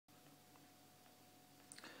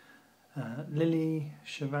Lily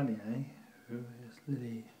Chevalier, who is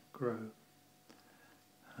Lily Grow,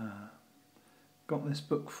 got this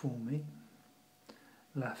book for me,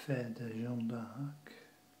 L'Affaire Jeanne,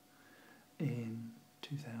 in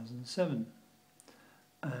 2007,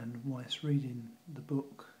 and whilst reading the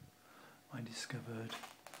book I discovered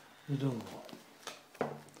the door.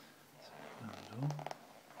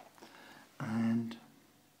 And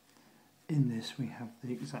in this we have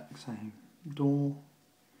the exact same door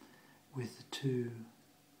with the two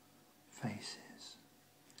faces,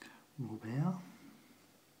 Robert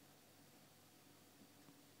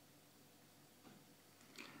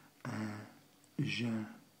and Jeanne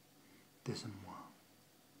Desamois.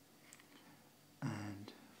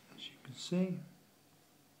 And as you can see,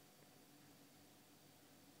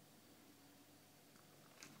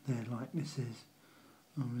 their likenesses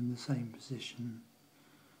are in the same position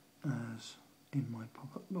as in my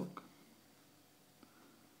pop-up book.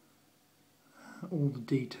 All the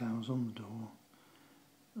details on the door,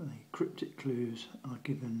 the cryptic clues are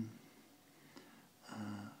given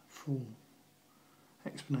full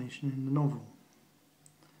explanation in the novel.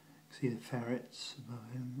 You see the ferrets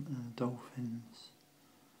above him, dolphins,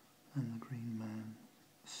 and the green man,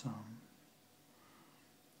 sun,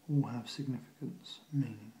 all have significance,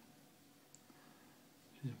 meaning,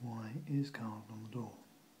 which is why it is carved on the door.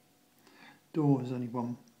 The door is only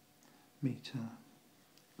 1 metre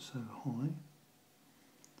so high.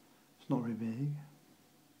 It's not very big,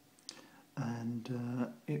 and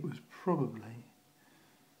it was probably,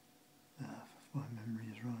 if my memory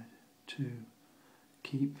is right, to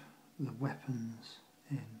keep the weapons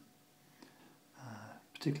in,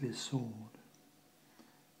 particularly a sword,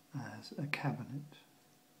 as a cabinet,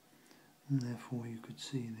 and therefore you could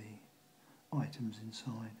see the items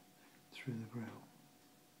inside through the grille.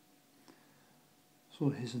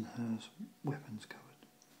 Sort of his and hers weapons cupboard.